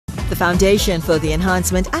The Foundation for the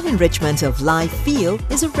Enhancement and Enrichment of Life FEEL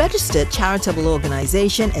is a registered charitable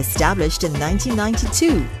organization established in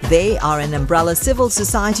 1992. They are an umbrella civil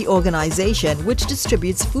society organization which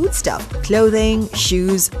distributes foodstuff, clothing,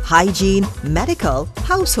 shoes, hygiene, medical,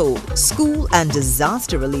 household, school and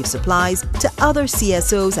disaster relief supplies to other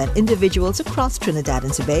CSOs and individuals across Trinidad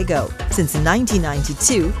and Tobago. Since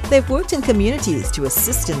 1992, they've worked in communities to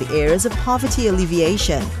assist in the areas of poverty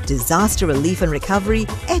alleviation, disaster relief and recovery,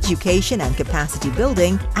 education and capacity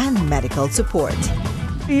building, and medical support.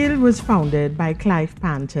 FEEL was founded by Clive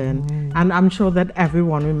Panton, and I'm sure that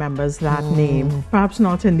everyone remembers that name, perhaps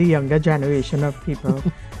not in the younger generation of people.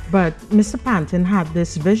 But Mr. Panton had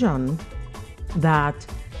this vision that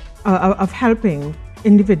of helping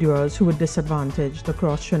individuals who were disadvantaged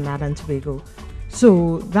across Trinidad and Tobago.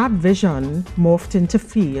 So that vision morphed into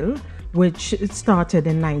FEEL, which started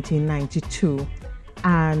in 1992.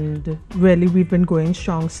 And really we've been going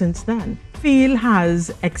strong since then. FEEL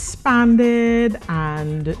has expanded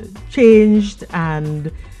and changed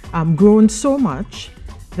and grown so much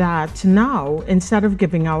that now, instead of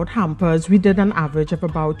giving out hampers, we did an average of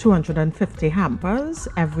about 250 hampers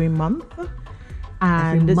every month.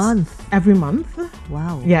 And every month?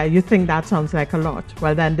 Wow. Yeah, you think that sounds like a lot.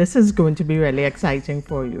 Well, then this is going to be really exciting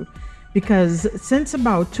for you. Because since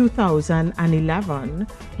about 2011,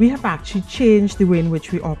 we have actually changed the way in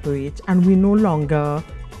which we operate, and we no longer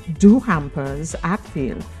do hampers at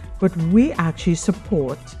FEEL, but we actually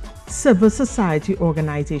support civil society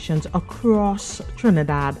organizations across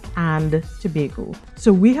Trinidad and Tobago.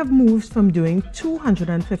 So we have moved from doing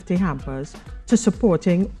 250 hampers to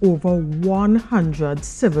supporting over 100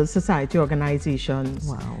 civil society organizations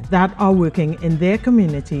that are working in their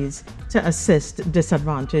communities to assist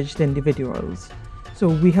disadvantaged individuals. So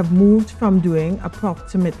we have moved from doing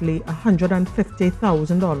approximately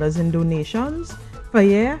 $150,000 in donations per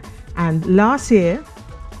year, and last year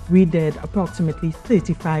we did approximately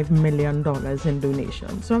 $35 million in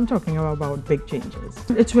donations. So I'm talking about big changes.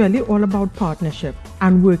 It's really all about partnership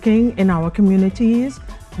and working in our communities,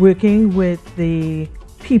 working with the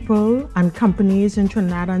people and companies in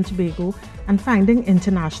Trinidad and Tobago, and finding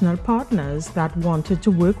international partners that wanted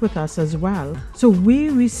to work with us as well. So we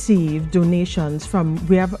receive donations from,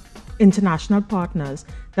 we have international partners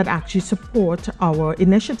that actually support our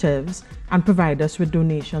initiatives and provide us with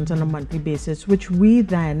donations on a monthly basis, which we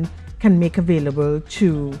then can make available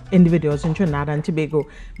to individuals in Trinidad and Tobago.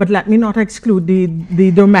 But let me not exclude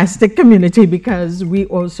the domestic community, because we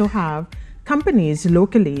also have companies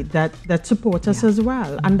locally that support us as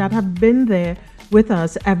well, and that have been there with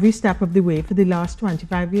us every step of the way for the last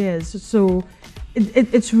 25 years. So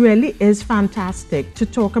it really is fantastic to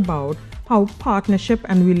talk about how partnership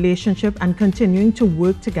and relationship and continuing to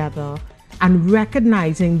work together and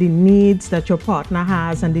recognizing the needs that your partner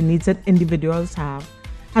has and the needs that individuals have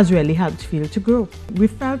has really helped FEEL to grow. We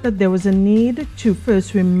felt that there was a need to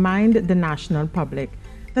first remind the national public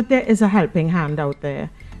that there is a helping hand out there.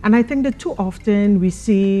 And I think that too often we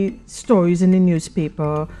see stories in the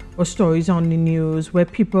newspaper or stories on the news where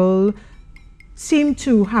people seem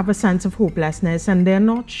to have a sense of hopelessness and they're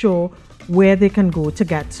not sure where they can go to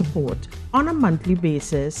get support. On a monthly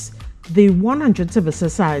basis, the 100 civil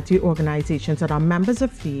society organizations that are members of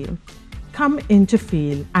FEEL come into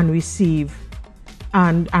FEEL and receive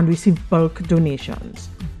bulk donations.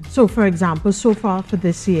 So for example, so far for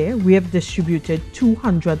this year, we have distributed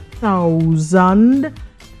 200,000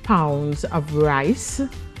 pounds of rice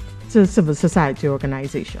to civil society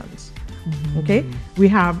organizations. Okay, we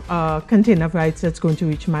have a container of rice that's going to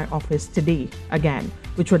reach my office today again,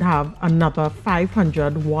 which would have another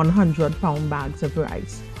 500 100-pound bags of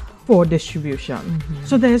rice for distribution.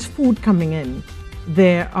 So there's food coming in.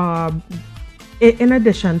 There are, in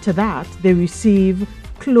addition to that, they receive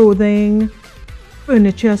clothing,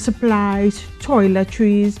 furniture supplies,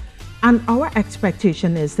 toiletries, and our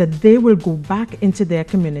expectation is that they will go back into their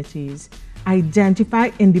communities,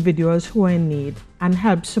 identify individuals who are in need, and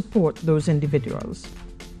help support those individuals.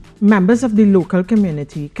 Members of the local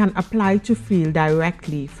community can apply to FEEL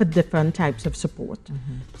directly for different types of support.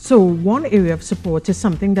 So one area of support is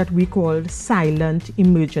something that we call silent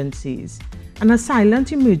emergencies. And a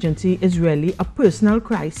silent emergency is really a personal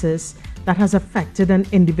crisis that has affected an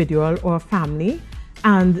individual or a family,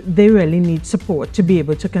 and they really need support to be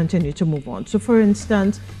able to continue to move on. So for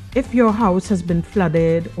instance, if your house has been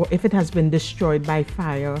flooded or if it has been destroyed by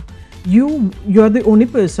fire, you're the only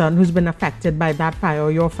person who's been affected by that fire,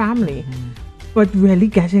 or your family. But really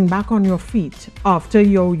getting back on your feet after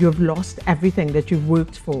you've lost everything that you've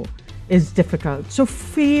worked for is difficult. So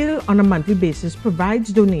FEEL on a monthly basis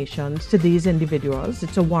provides donations to these individuals.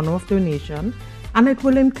 It's a one-off donation, And it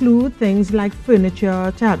will include things like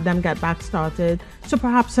furniture to help them get back started. So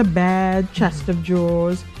perhaps a bed, chest of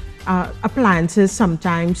drawers, appliances,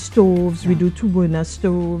 sometimes stoves. We do 2-burner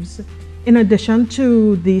stoves. In addition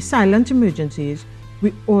to the silent emergencies,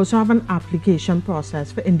 we also have an application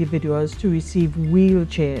process for individuals to receive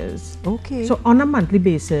wheelchairs. Okay. So on a monthly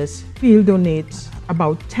basis, Field donates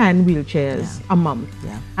about 10 wheelchairs a month.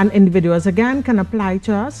 And individuals again can apply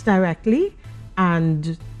to us directly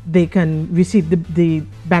and they can receive the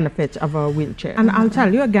benefit of a wheelchair. And I'll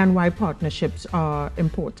tell you again why partnerships are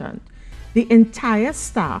important. The entire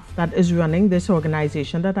staff that is running this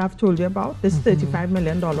organization that I've told you about, this $35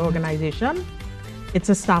 million organization, it's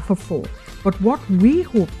a staff of 4. But what we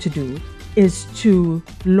hope to do is to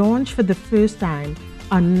launch for the first time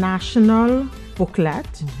a national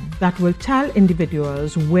booklet that will tell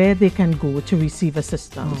individuals where they can go to receive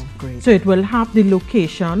assistance. Great. So it will have the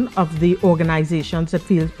location of the organizations that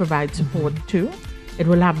Field provides support to. It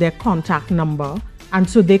will have their contact number, and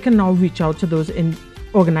so they can now reach out to those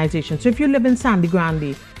organizations. So if you live in Sandy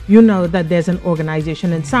Grande, you know that there's an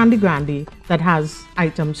organization in Sandy Grande that has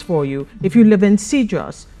items for you. If you live in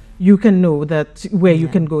Cedros, you can know that where you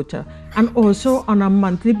can go to. And also on a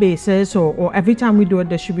monthly basis or every time we do a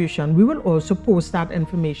distribution, we will also post that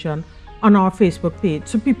information on our Facebook page.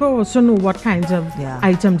 So people also know what kinds of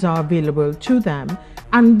items are available to them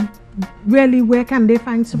and really where can they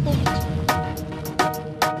find support.